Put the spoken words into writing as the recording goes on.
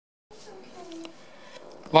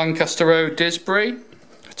Lancaster Road, Didsbury,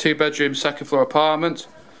 a 2-bedroom second floor apartment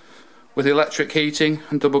with electric heating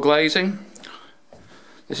and double glazing.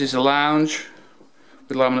 This is a lounge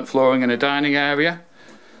with laminate flooring and a dining area.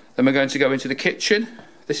 Then we're going to go into the kitchen.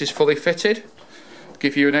 This is fully fitted.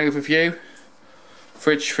 Give you an overview.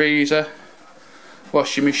 Fridge, freezer,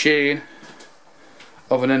 washing machine,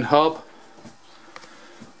 oven and hob,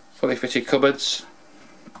 fully fitted cupboards,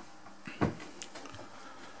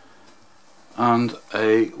 and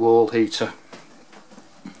a wall heater.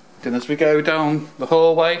 Then as we go down the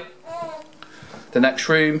hallway, the next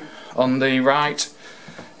room on the right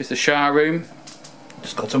is the shower room.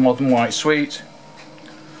 It's got a modern white suite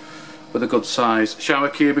with a good size shower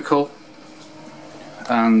cubicle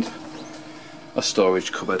and a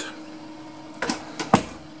storage cupboard.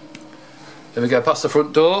 Then we go past the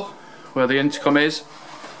front door where the intercom is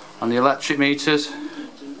and the electric meters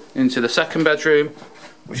into the second bedroom,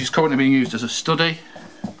 which is currently being used as a study,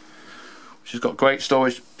 which has got great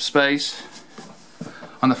storage space.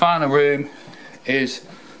 And the final room is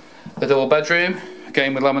the double bedroom,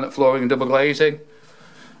 again with laminate flooring and double glazing.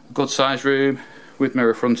 A good sized room with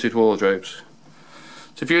mirror fronted wardrobes.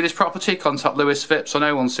 To view this property, contact Lewis Phipps on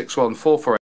 0161 448